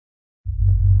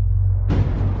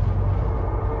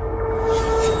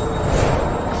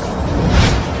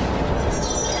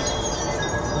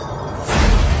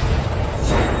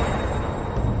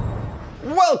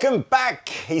Welcome back,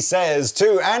 he says,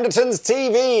 to Andertons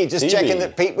TV. Just checking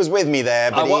that Pete was with me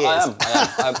there, but he is. I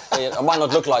am. I might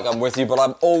not look like I'm with you, but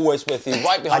I'm always with you,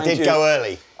 right behind you. I did go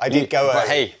early. But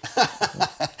hey,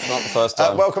 not the first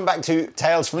time. Welcome back to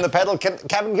Tales from the Pedal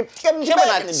Cabin.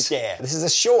 This is a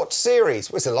short series.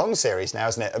 Well, it's a long series now,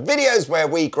 isn't it? Of videos where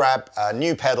we grab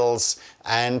new pedals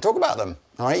and talk about them.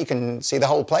 All right, you can see the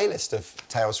whole playlist of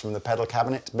Tales from the Pedal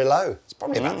Cabinet below. It's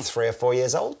probably about 3 or 4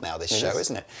 years old now, this show,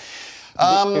 isn't it?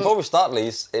 Before we start, Lee,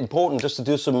 it's important just to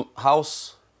do some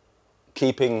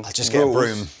housekeeping. I'll just get a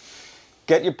broom.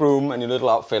 Get your broom and your little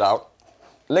outfit out.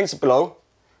 Links below.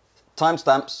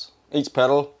 Timestamps, each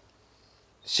pedal.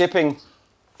 Shipping,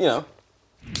 you know.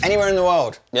 Anywhere in the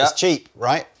world. Yeah. It's cheap,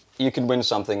 right? You can win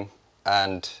something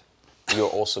and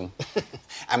you're awesome.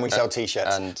 And we sell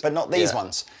t-shirts, but not these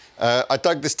ones. I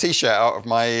dug this t-shirt out of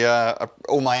my...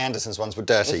 all my Andertons ones were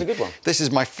dirty. It's a good one. This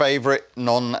is my favourite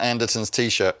non-Andertons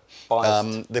t-shirt.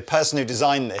 The person who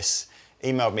designed this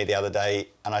emailed me the other day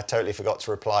and I totally forgot to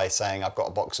reply saying, I've got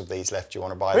a box of these left, do you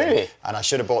want to buy them? Really? And I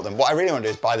should have bought them. What I really want to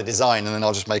do is buy the design and then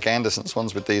I'll just make Andertons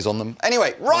ones with these on them.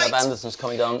 Anyway, right! We'll have Andertons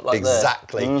coming down like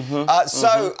exactly.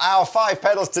 So our 5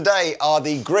 pedals today are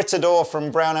the Gritador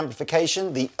from Browne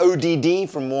Amplification, the ODD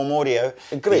from Warm Audio,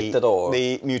 Gritador.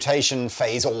 the Mutation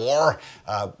Phasor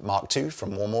Mark II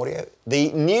from Warm Audio,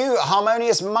 the new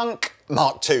Harmonious Monk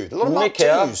Mark II, a lot of Mark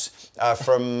IIs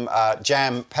from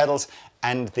Jam Pedals,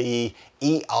 and the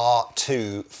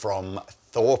ER-2 from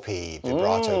Thorpy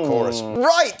Vibrato Chorus.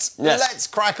 Right, let's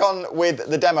crack on with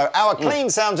the demo. Our clean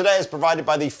sound today is provided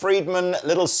by the Friedman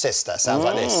Little Sister. Sounds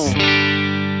like this.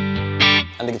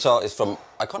 And the guitar is from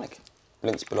Iconic.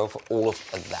 Links below for all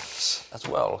of that as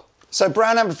well. So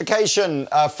Browne Amplification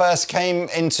first came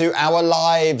into our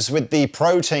lives with the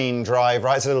Protein drive,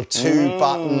 right? It's a little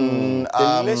 2-button,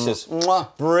 delicious,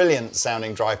 brilliant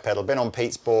sounding drive pedal. Been on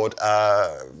Pete's board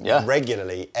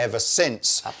regularly ever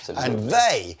since. Absolutely. And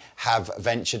they have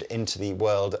ventured into the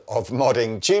world of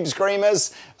modding tube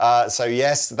screamers. So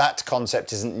yes, that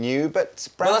concept isn't new, but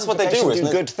Browne that's what they do, isn't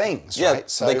it? good things, yeah, right?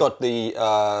 So they got the,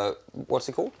 what's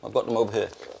it called? I've got them over here.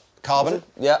 Carbon?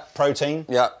 Yeah. Protein?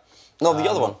 Yeah. No, the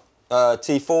other one.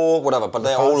 T4, whatever, but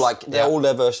they're all like, they're all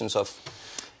their versions of...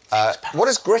 what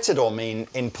does Gritador mean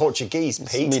in Portuguese,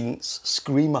 Pete? It means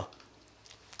screamer.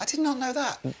 I did not know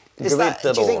that. Is that, do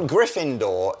you think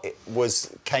Gryffindor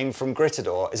came from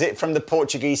Gritador? Is it from the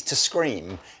Portuguese to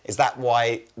scream? Is that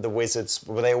why the wizards,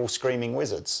 were they all screaming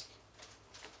wizards?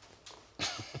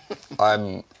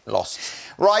 I'm lost.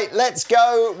 Right, let's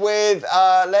go with,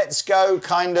 let's go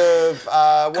kind of,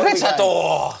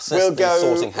 Gritador! We'll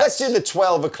go, let's do the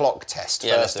 12 o'clock test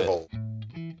first of all.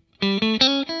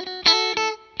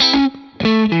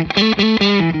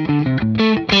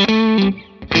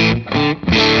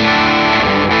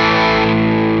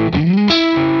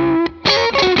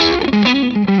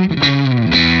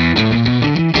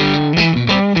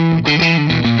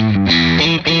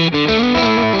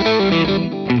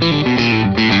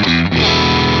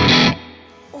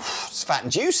 Fat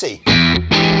and juicy.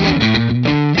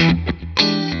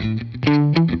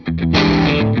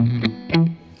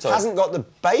 Hasn't got the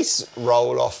bass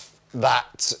roll off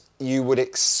that you would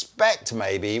expect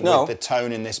maybe with the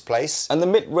tone in this place. And the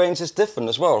mid-range is different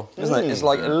as well, isn't it? It's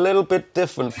like a little bit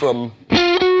different from...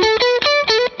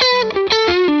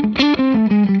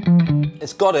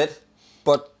 It's got it,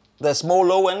 but there's more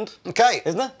low end. Okay,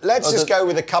 isn't it? Let's just go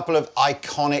with a couple of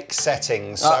iconic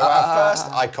settings. So our first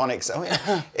iconic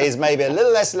is maybe a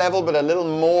little less level, but a little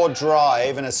more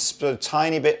drive and a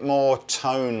tiny bit more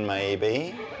tone,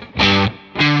 maybe.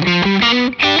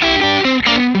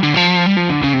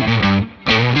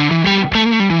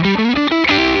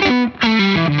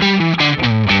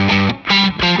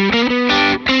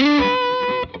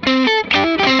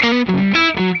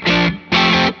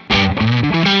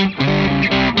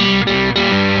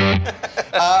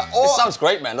 Sounds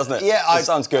great, man, doesn't it? Yeah, it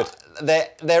sounds good.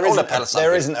 There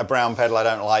isn't a Browne pedal I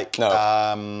don't like. No.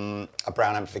 A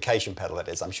Browne Amplification pedal, it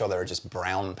is. I'm sure there are just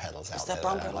Browne pedals out there. Is there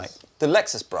Browne pedals? Like. The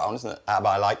Lexus Browne, isn't it? But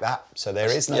I like that. So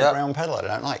there is no Browne pedal I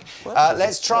don't like.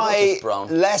 Let's try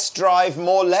less drive,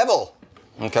 more level.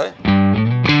 Okay.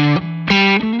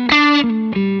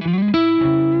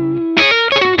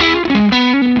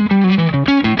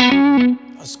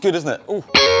 That's good, isn't it? Ooh.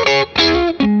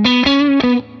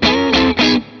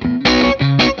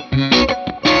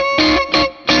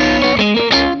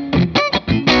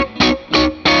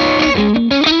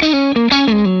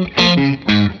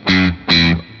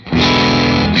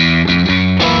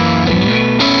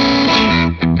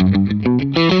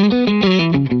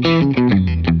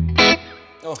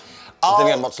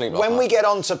 When we get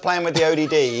on to playing with the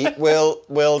ODD,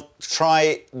 we'll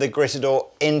try the Gritador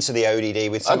into the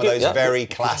ODD with some of those very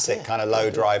classic kind of low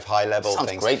drive, high level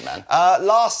things. Sounds great, man.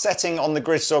 Last setting on the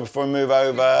Gritador before we move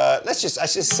over. Let's just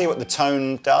see what the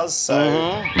tone does.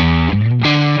 So.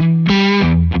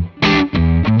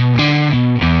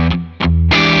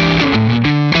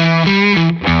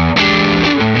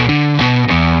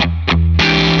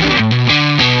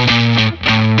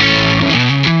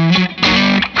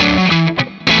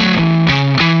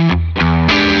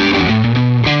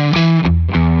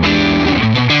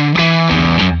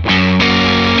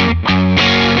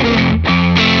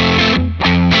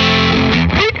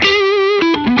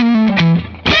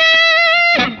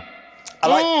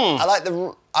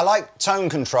 I like tone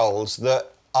controls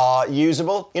that are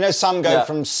usable. You know, some go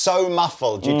from so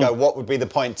muffled, you'd go, what would be the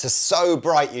point, to so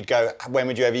bright, you'd go, when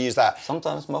would you ever use that?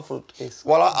 Sometimes muffled is...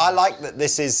 Well, I like that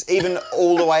this is, even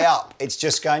all the way up, it's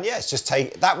just going, it's just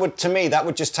take, that would, to me, that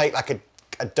would just take like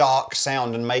a dark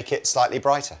sound and make it slightly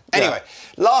brighter. Anyway,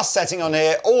 last setting on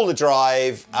here, all the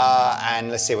drive, and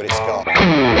let's see what it's got.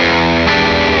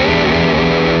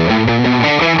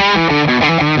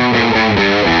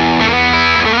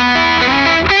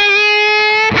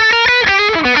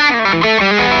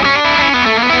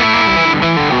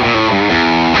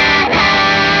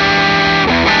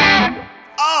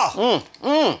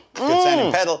 Good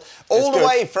sounding pedal. All the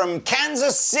way from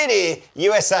Kansas City,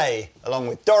 USA, along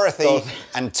with Dorothy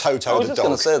and Toto the dog. I was just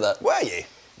going to say that. Were you?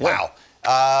 Wow.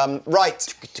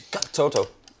 Right. Toto.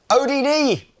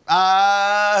 ODD.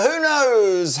 Who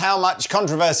knows how much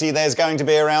controversy there's going to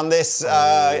be around this.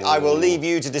 I will leave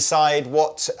you to decide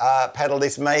what pedal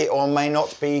this may or may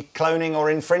not be cloning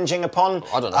or infringing upon.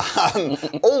 I don't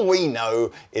know. All we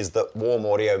know is that Warm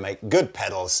Audio make good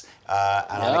pedals,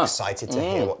 and I'm excited to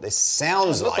hear what this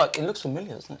sounds like. It looks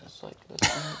familiar, doesn't it? It's like...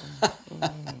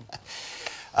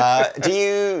 Are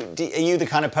you the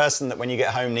kind of person that when you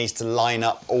get home needs to line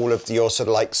up all of your sort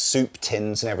of like soup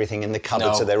tins and everything in the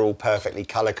cupboard so they're all perfectly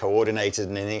colour coordinated?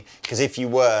 And because if you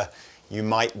were, you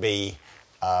might be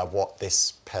what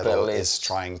this pedal is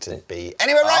trying to be.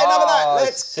 Anyway, right, enough of that.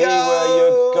 Let's go. See where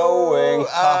you're going.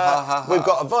 We've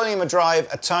got a volume, a drive,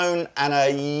 a tone, and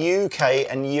a UK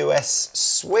and US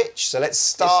switch. So let's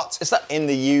start in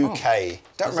the UK.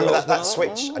 Don't remember that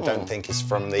switch? I don't think is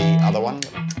from the other one.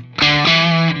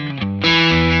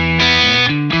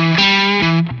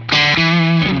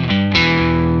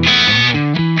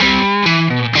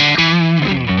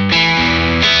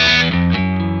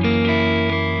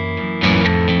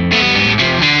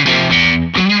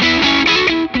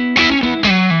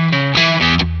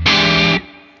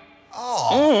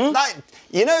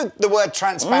 You know the word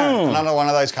transparent, another one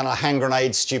of those kind of hand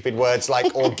grenade stupid words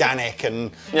like organic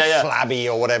and flabby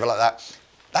or whatever like that.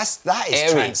 That is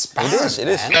airy. Transparent. It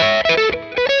is.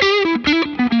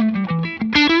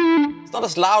 It's not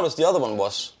as loud as the other one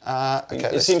was.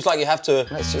 Okay. It seems like you have to.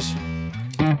 Let's just. A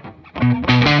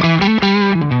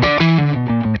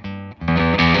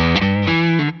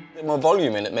bit more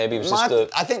volume in it, maybe. It was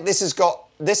I think this has got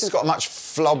a much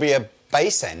flobbier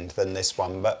bass end than this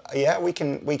one, but yeah, we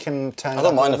can turn. I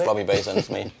don't mind the floppy bass end, it's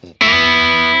me.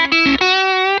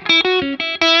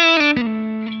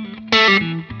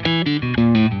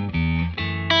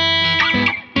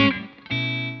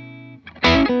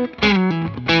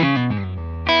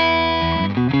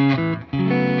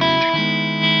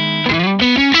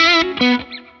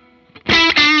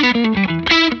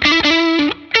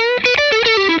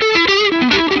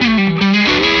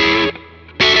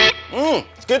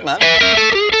 It's good, man.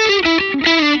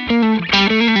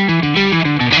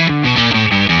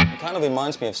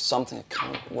 Reminds me of something I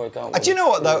can't work out. Do you know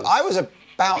what though? I was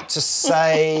about to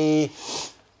say,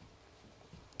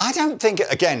 I don't think,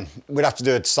 again, we'd have to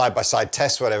do a side-by-side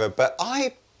test or whatever, but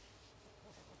I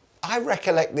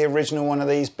recollect the original one of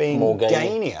these being more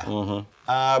gainier.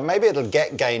 Maybe it'll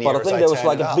get gainier. But I think there was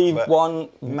like a V1.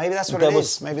 Maybe that's what it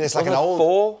is. Maybe there's like an old.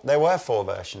 4? There were 4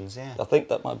 versions, yeah. I think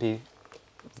that might be.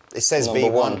 It says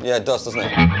V1. Yeah, it does, doesn't it?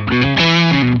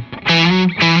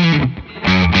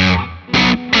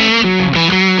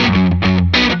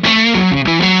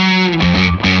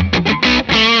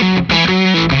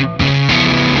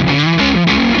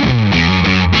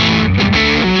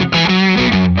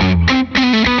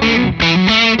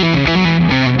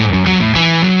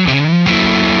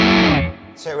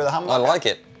 Say it with a hum. I like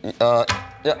it. Yeah.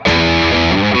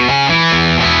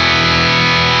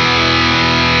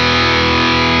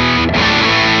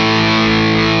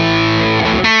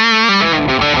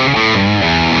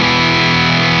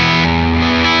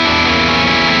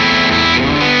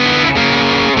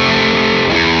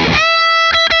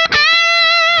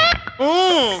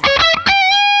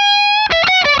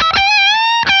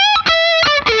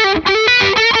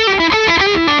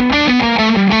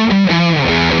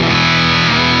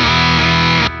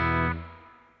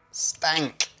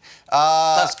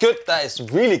 That's good. That is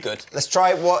really good. Let's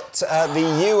try what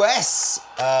the US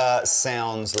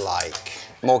sounds like.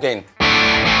 More gain.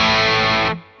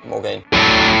 More gain.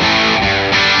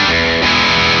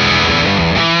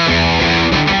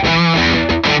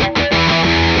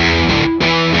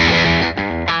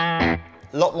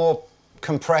 A lot more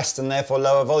compressed and therefore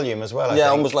lower volume as well, I think.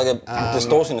 Almost like a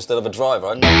distortion instead of a drive,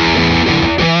 right?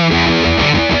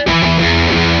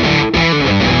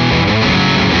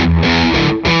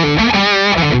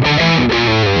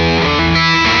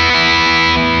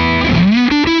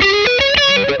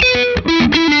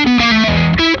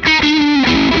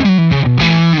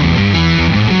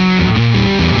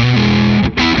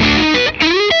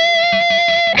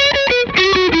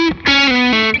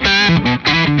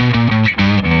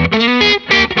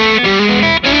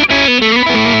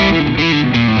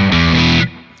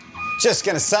 Just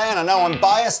going to say, and I know I'm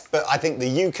biased, but I think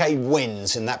the UK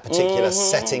wins in that particular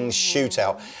settings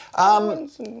shootout.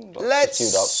 Let's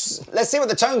see what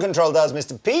the tone control does,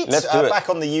 Mr. Pete. Let's do it. Back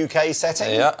on the UK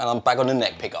setting. Yeah, and I'm back on the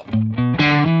neck pickup.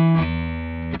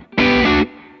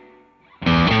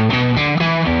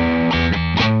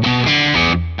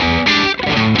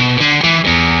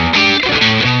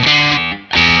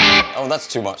 Oh, that's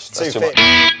too much. That's too much.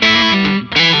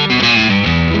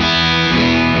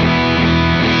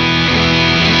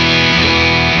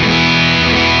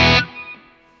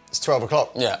 It's 12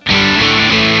 o'clock. Yeah.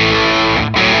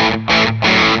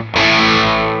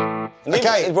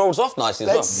 Okay. It rolls off nicely as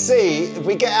well. Let's see if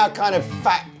we get our kind of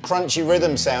fat, crunchy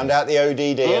rhythm sound out the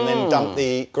ODD and then dump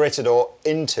the Gritador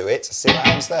into it. See what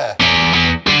happens there.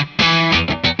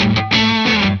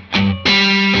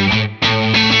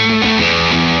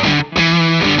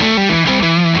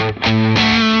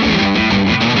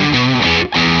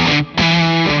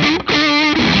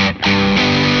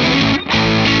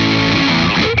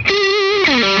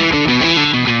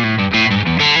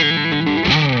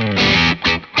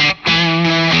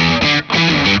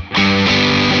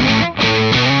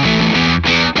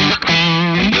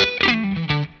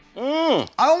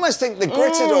 I almost think the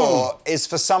Gritador is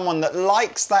for someone that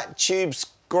likes that tube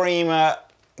screamer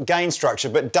gain structure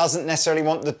but doesn't necessarily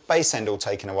want the bass end all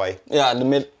taken away. Yeah, and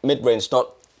the mid-range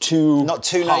not too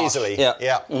harsh. Nasally.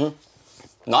 Yeah.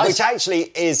 Nice. Which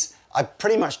actually is, I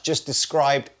pretty much just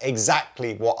described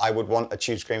exactly what I would want a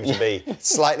tube screamer to be.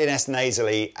 Slightly less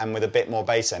nasally and with a bit more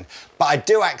bass end. But I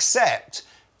do accept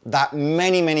that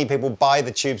many people buy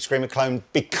the tube screamer clone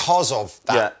because of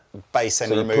that bass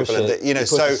end removal. And you push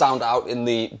the sound out in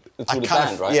the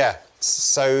band, right? Yeah.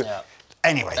 So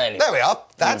anyway, there we are.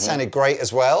 That sounded great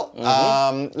as well.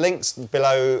 Links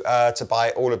below to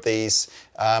buy all of these.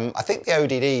 I think the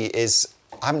ODD is,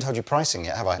 I haven't told you pricing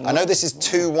yet, have I? I know this is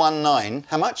 219.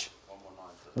 How much?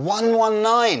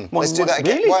 119. Let's do that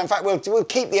again. Really? Well, in fact, we'll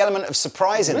keep the element of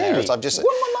surprise in there, as I've just said.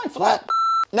 119 for that.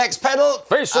 Next pedal.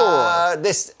 Face-Or.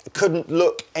 This couldn't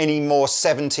look any more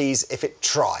 70s if it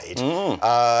tried.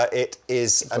 It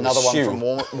is another one from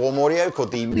Warm Audio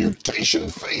called the Mutation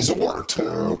Phase-Or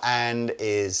ER-2 and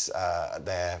is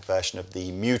their version of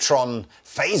the Mutron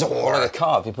Phase-Or. Like a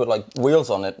car, if you put like wheels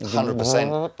on it.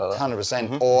 100%.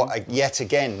 100%. Or yet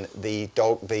again, the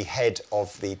head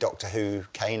of the Doctor Who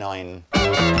K9.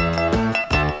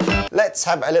 Let's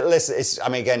have a little listen. I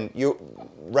mean, again, you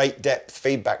rate, depth,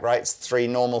 feedback, right? It's 3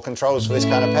 normal controls for this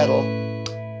kind of pedal.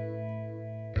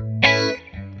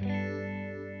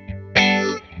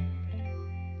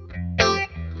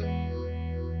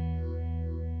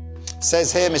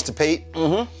 Says here, Mr. Pete,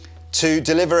 to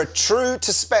deliver a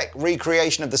true-to-spec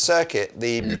recreation of the circuit,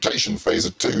 the Mutation Phase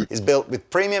ER-2 is built with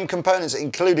premium components,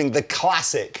 including the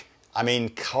classic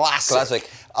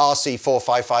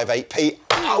RC4558P.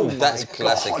 Oh, that's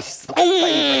classic.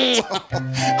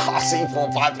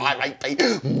 RC4558P.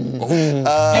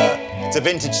 It's a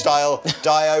vintage style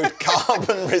diode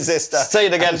carbon resistor. Say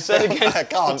it again. Say it again. I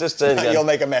can't. Just say it again. You'll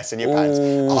make a mess in your pants.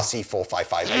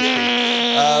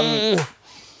 RC4558P.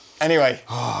 Anyway,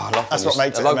 that's what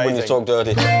makes it amazing. I love when you talk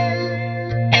dirty.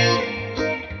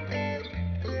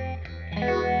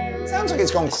 Sounds like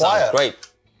it's gone quiet. Sounds great.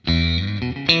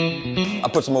 I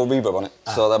put some more reverb on it,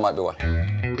 so that might be why.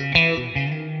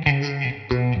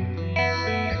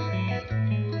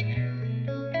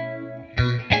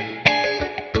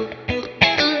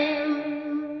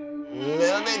 A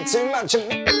little bit too much of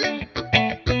it.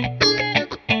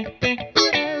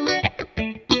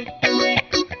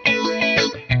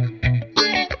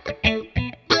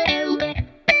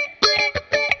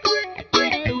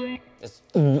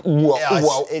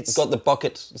 It's got the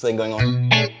bucket thing going on.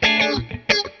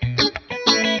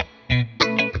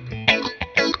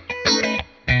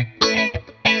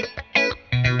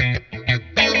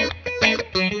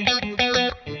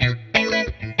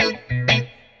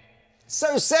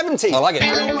 70s. I like it.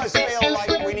 I almost feel like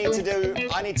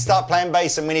I need to start playing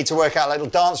bass and we need to work out a little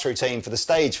dance routine for the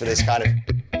stage for this kind of...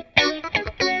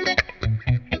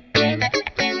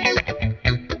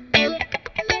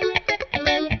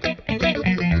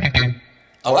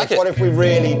 I like it. What if we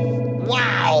really...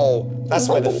 Wow! That's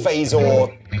where the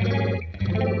phasor...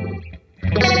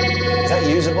 Is that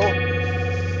usable?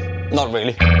 Not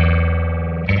really.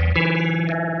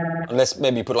 Unless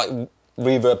maybe you put like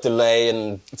reverb delay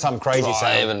and some crazy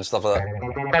sound and stuff like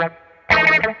that.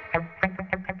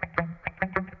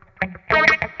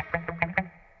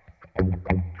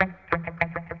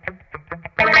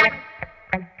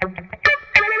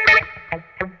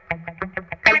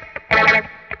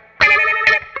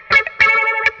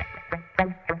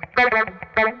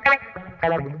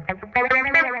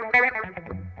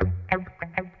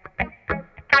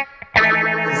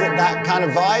 Is it that kind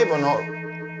of vibe or not?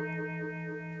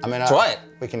 I mean, try it.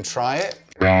 We can try it.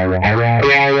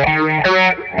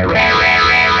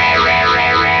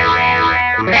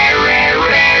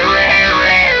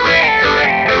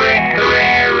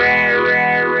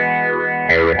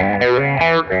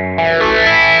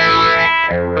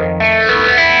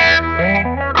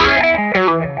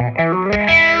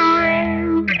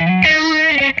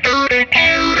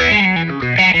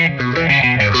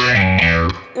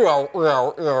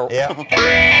 Yeah.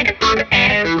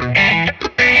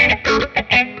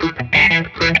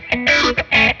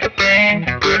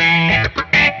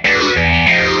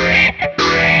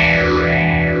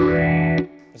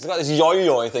 It's got this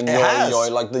yo-yo thing. Yo-yo,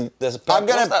 like there's a pedal.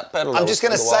 What's that pedal? I'm just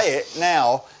gonna say it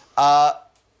now.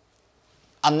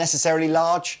 Unnecessarily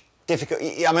large, difficult. I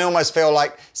mean, I almost feel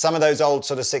like some of those old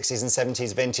sort of 60s and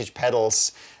 70s vintage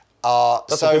pedals are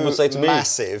That's so what people say to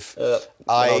massive. Me. When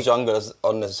I was younger, it's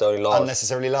unnecessarily large.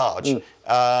 Unnecessarily large.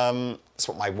 That's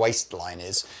what my waistline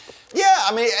is. Yeah,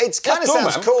 I mean, it kind of cool,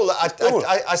 sounds man. cool.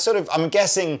 I'm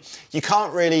guessing you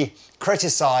can't really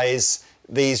criticise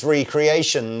these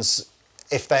recreations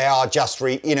if they are just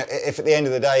if at the end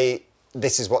of the day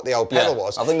this is what the old pedal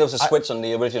was. I think there was a switch on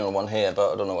the original one here,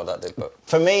 but I don't know what that did. But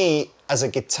for me, as a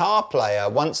guitar player,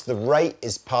 once the rate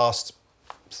is past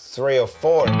 3 or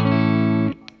 4.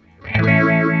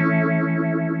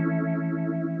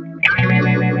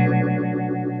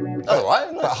 That's all right,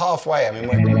 isn't it? But halfway, I mean,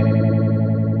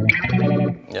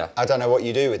 I don't know what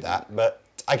you do with that, but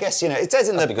I guess it says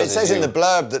in the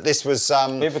blurb that this was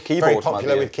very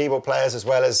popular with keyboard players as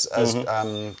well as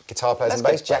guitar players and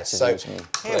bass players. So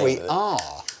here we are.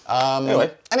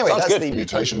 Anyway, that's good. the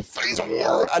Mutation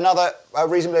phasor. Another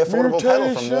reasonably affordable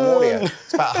pedal from Warm Audio.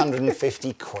 It's about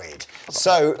 150 quid.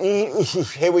 So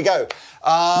here we go.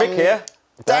 Mick here.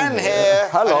 Dan here.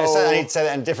 Hello. I need to say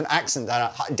that in a different accent.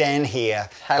 Dan here.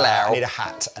 Hello. I need a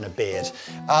hat and a beard.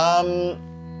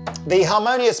 The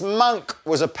Harmonious Monk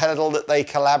was a pedal that they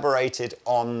collaborated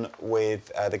on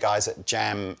with the guys at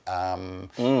Jam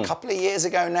a couple of years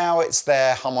ago now. It's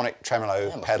their harmonic tremolo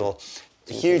pedal.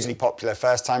 Hugely popular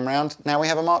first time round. Now we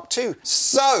have a Mark II.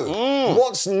 So,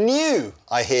 what's new,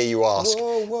 I hear you ask?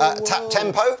 Tap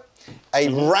tempo, a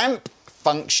ramp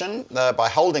function. By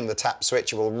holding the tap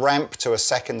switch, it will ramp to a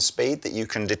second speed that you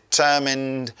can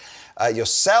determine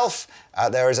yourself.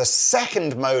 There is a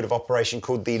second mode of operation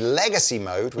called the Legacy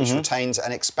mode, which retains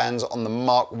and expands on the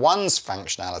Mark I's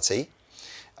functionality.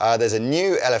 There's a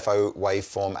new LFO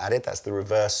waveform added. That's the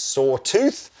reverse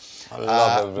sawtooth. I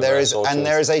love there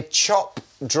is a chop,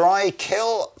 dry,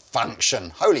 kill function.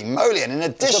 Holy moly! And in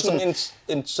addition, it's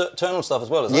got some internal stuff as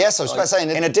well, isn't it? Yes, I was about to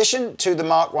say. In addition to the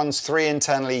Mark I's 3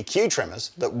 internal EQ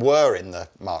trimmers that were in the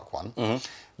Mark I,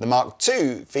 the Mark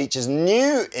II features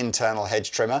new internal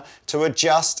hedge trimmer to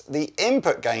adjust the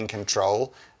input gain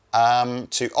control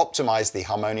to optimise the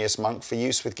Harmonious Monk for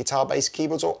use with guitar, bass,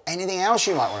 keyboards, or anything else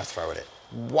you might want to throw at it.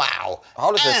 Wow!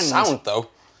 How does it sound, though?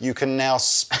 You can now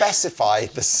specify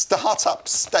the startup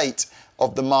state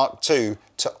of the Mark II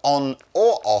to on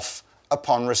or off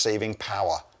upon receiving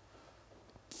power.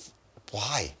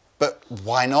 Why? But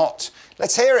why not?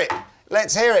 Let's hear it.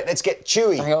 Let's hear it. Let's get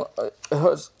chewy. Hang on, it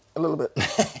hurts a little bit.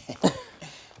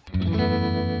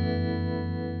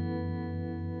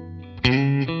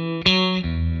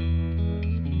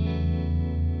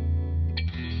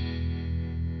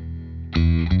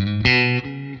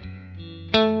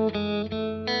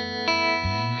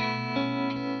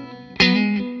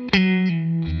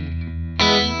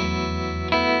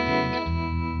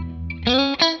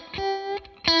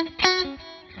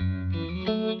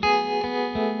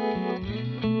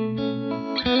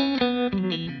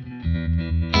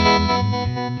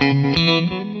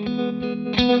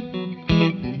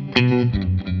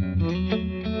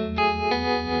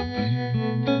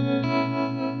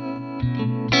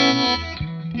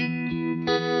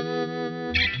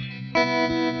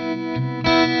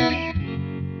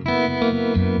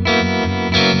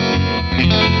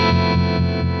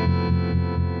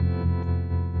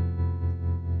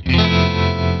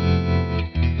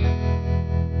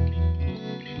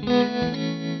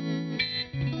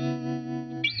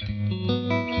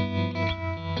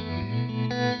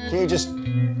 Can you just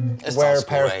wear a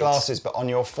pair of glasses but on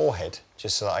your forehead,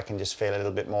 just so that I can just feel a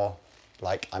little bit more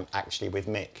like I'm actually with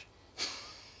Mick?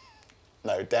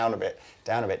 No, down a bit,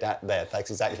 down there. That's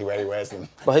exactly where he wears them.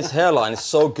 But his hairline is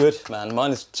so good, man.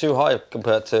 Mine is too high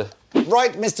compared to...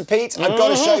 Right, Mr. Pete, I've got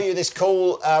to show you this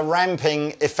cool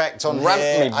ramping effect on Ramp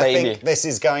here. me, baby. I think this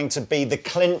is going to be the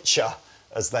clincher,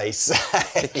 as they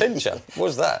say. The clincher?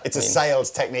 What's that? It's a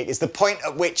sales technique. It's the point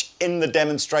at which, in the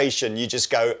demonstration, you just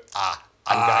go,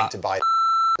 I'm going to buy.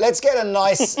 Let's get a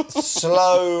nice,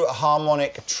 slow,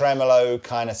 harmonic tremolo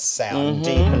kind of sound,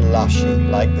 deep and lushy,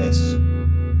 like this.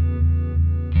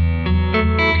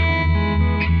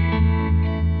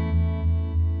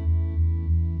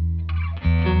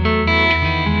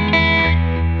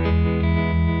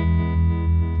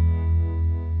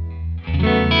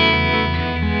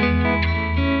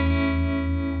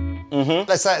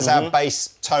 Let's say it's our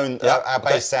bass tone, our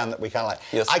bass sound that we kind of like.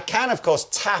 Yes. I can, of course,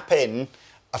 tap in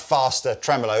a faster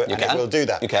tremolo and it will do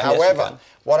that. You can, However, yes, you can.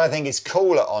 what I think is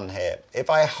cooler on here, if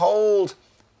I hold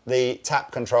the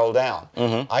tap control down,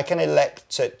 I can elect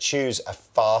to choose a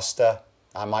faster.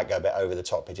 I might go a bit over the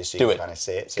top here just so you can kind of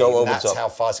see it. So go over the that's top. how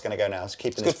fast it's going to go now. It's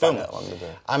keeping It's this good fun. film, that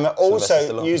one. I'm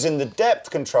also using the depth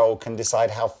control can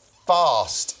decide how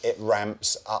fast it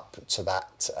ramps up to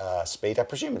that speed. I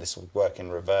presume this will work in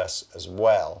reverse as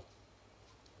well.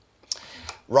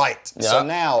 Right, so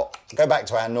now go back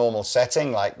to our normal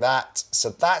setting like that.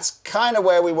 So that's kind of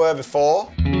where we were before.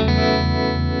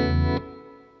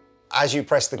 As you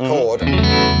press the chord.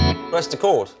 Press the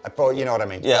chord? You know what I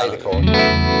mean, yeah. play the chord.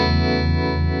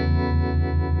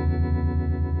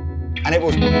 And it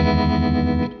will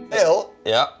fill.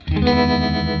 Yeah.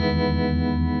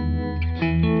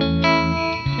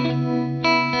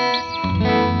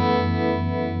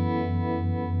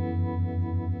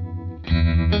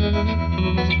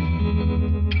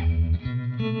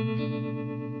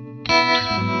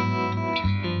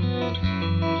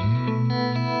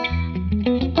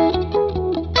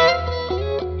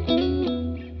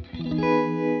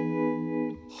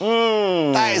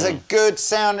 That is a good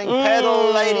sounding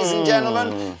pedal, ladies and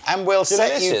gentlemen, and will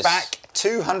set you back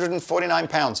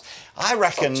 £249. I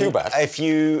reckon if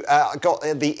you got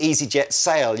the EasyJet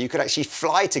sale, you could actually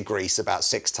fly to Greece about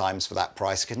 6 times for that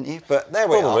price, couldn't you? But there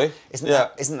we are.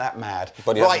 Isn't that mad?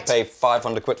 But you have to pay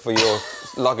 500 quid for your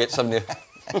luggage, haven't you?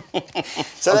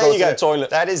 So there you go. Toilet.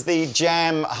 That is the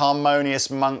Jam Harmonious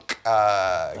Monk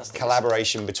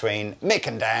collaboration between Mick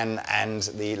and Dan and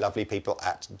the lovely people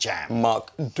at Jam.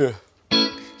 Mark.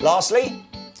 Lastly?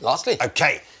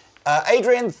 Okay.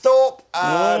 Adrian Thorpe,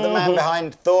 the man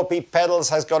behind Thorpy Pedals,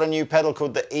 has got a new pedal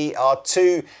called the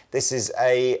ER-2. This is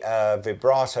a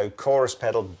vibrato chorus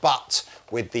pedal, but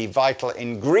with the vital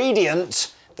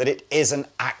ingredient that it is an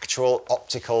actual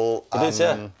optical... It is,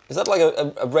 yeah. Is that like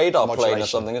a radar plane or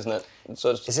something, isn't it?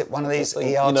 So is it one of these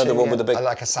ER2? You know, the one with the big...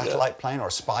 Like a satellite plane or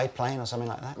a spy plane or something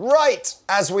like that? Right,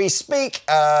 as we speak,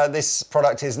 this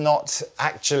product is not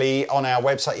actually on our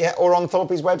website yet or on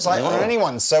Thorpy's website or on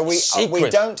anyone's. So we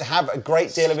don't have a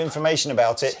great deal of information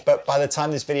about it, but by the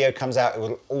time this video comes out, it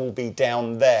will all be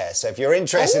down there. So if you're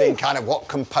interested in kind of what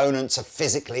components are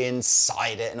physically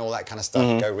inside it and all that kind of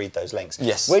stuff, go read those links.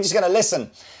 Yes. We're just going to listen.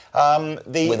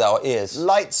 With our ears.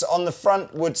 Lights on the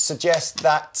front would suggest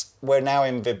that we're now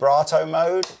in vibrato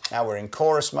mode. Now we're in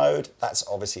chorus mode. That's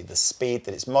obviously the speed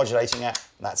that it's modulating at.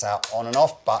 That's our on and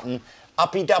off button.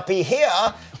 Uppy duppy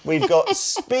here, we've got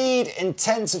speed,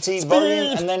 intensity,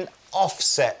 volume, and then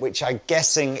offset, which I'm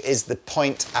guessing is the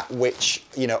point at which,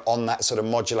 you know, on that sort of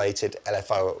modulated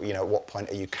LFO, you know, at what point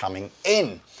are you coming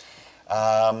in?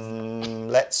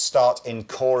 Let's start in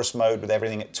chorus mode with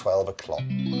everything at 12 o'clock.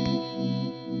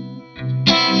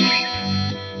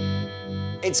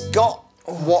 It's got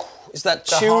what is that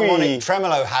the harmonic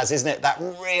tremolo has, isn't it? That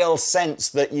real sense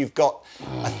that you've got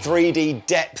a 3D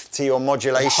depth to your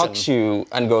modulation. It hugs you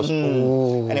and goes,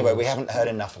 ooh. Anyway, we haven't heard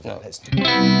enough of it. Let's do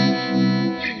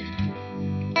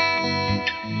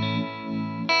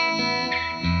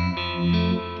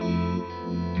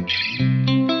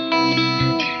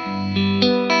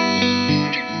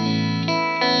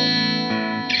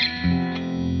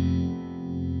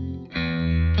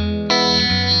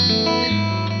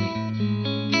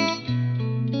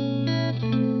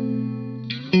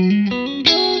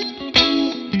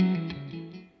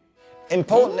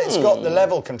important it's got the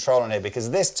level control on here, because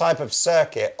this type of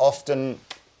circuit often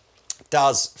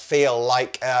does feel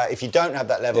like if you don't have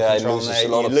that level control on there,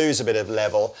 you lose a bit of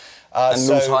level. And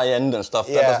lose high end and stuff.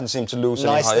 That doesn't seem to lose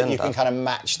any high end. Nice that you can kind of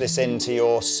match this into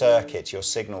your circuit, your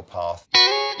signal path.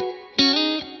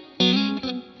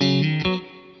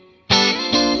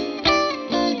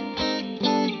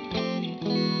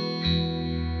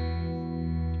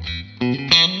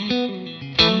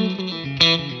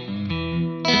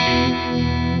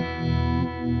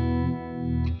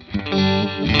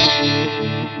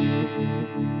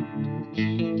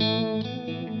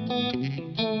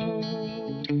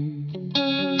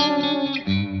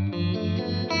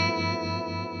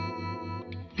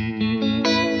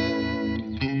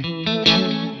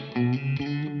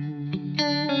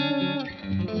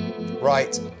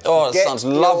 Right. Oh, that sounds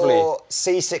lovely. Get your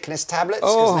seasickness tablets,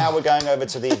 because now we're going over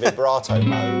to the vibrato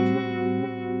mode.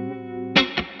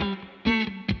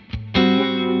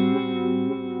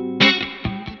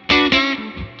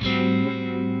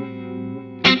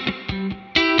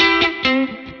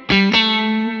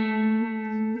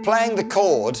 Playing the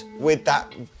chord with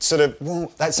that sort of,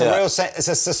 that's a real, it's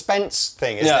a suspense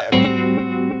thing, isn't it?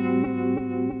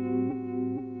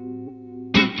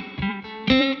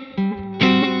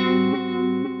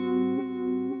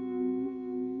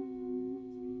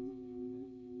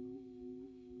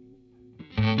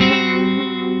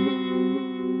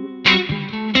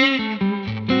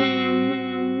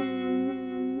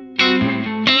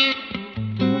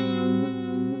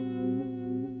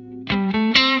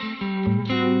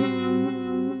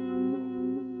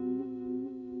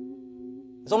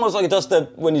 It's almost like it does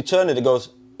that when you turn it, it goes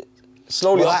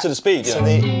slowly up to the speed. So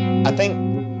I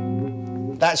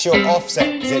think that's your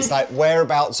offset, because it's like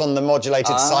whereabouts on the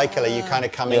modulated cycle are you kind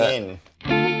of coming in?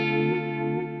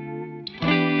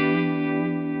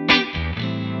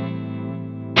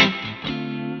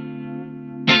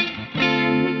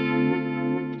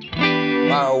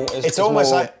 Wow, it's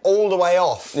almost like all the way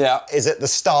off is at the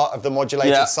start of the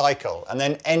modulated cycle, and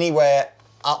then anywhere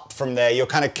up from there, you're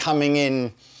kind of coming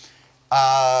in.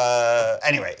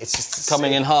 Anyway, it's just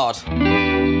coming in hard.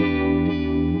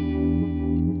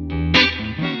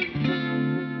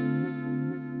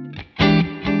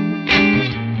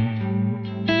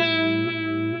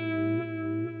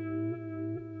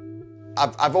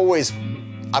 I've always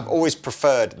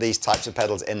preferred these types of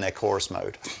pedals in their chorus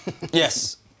mode.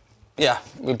 Yes. Yeah,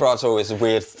 vibrato is a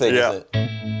weird thing, isn't it?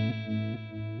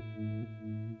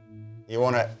 You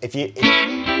want to, if you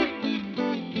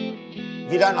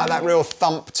don't like that real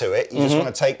thump to it, you just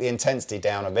want to take the intensity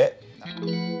down a bit.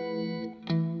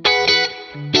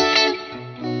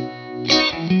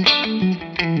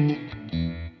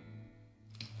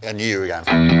 I knew you were going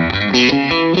for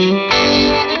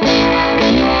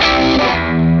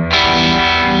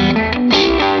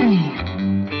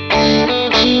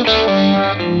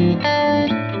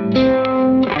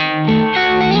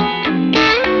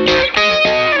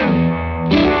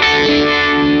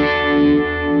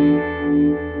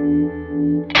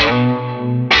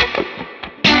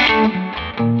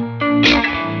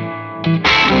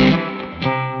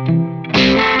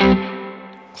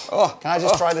Can I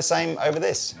just try the same over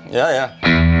this? Yeah.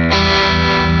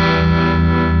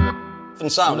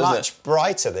 Different sound, isn't it? Much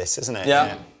brighter, this, isn't it?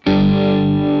 Yeah.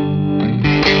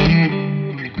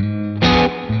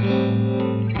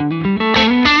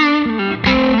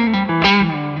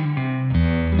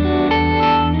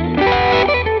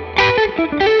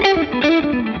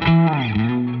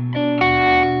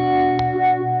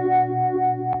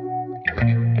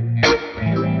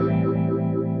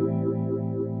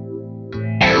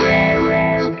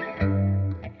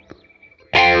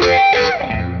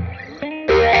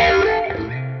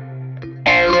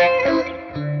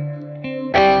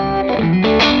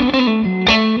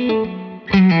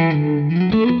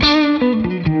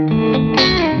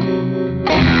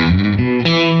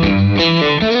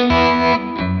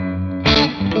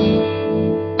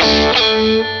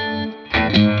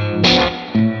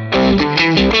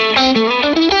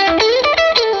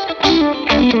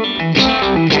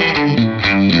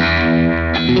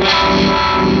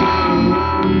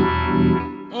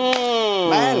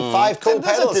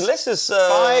 Delicious.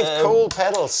 5 cool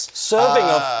pedals. Serving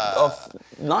of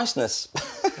niceness.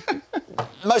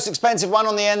 Most expensive one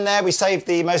on the end there. We saved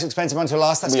the most expensive one to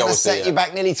last. That's going to set you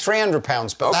back nearly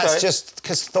 £300, but that's just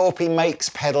because Thorpy makes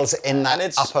pedals in that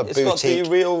upper boutique. It's got the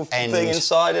real thing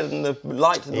inside it and the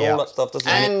light and all that stuff, doesn't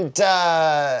it?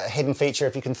 And hidden feature,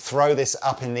 if you can throw this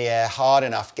up in the air hard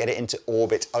enough, get it into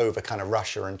orbit over kind of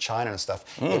Russia and China and stuff,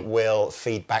 it will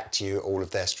feed back to you all of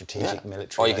their strategic military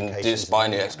locations. Or you can do spy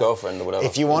on your ex-girlfriend or whatever.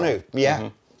 If you want to,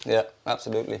 Yeah,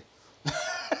 absolutely.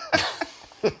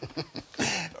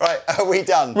 Right, are we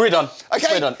done? We're done. Okay,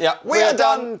 we're done. Yeah, we are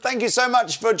done. Thank you so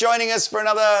much for joining us for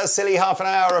another silly half an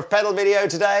hour of pedal video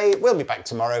today. We'll be back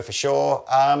tomorrow for sure.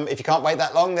 If you can't wait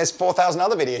that long, there's 4,000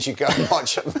 other videos you can go and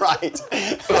watch. Right.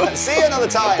 See you another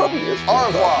time. Au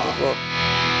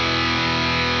revoir.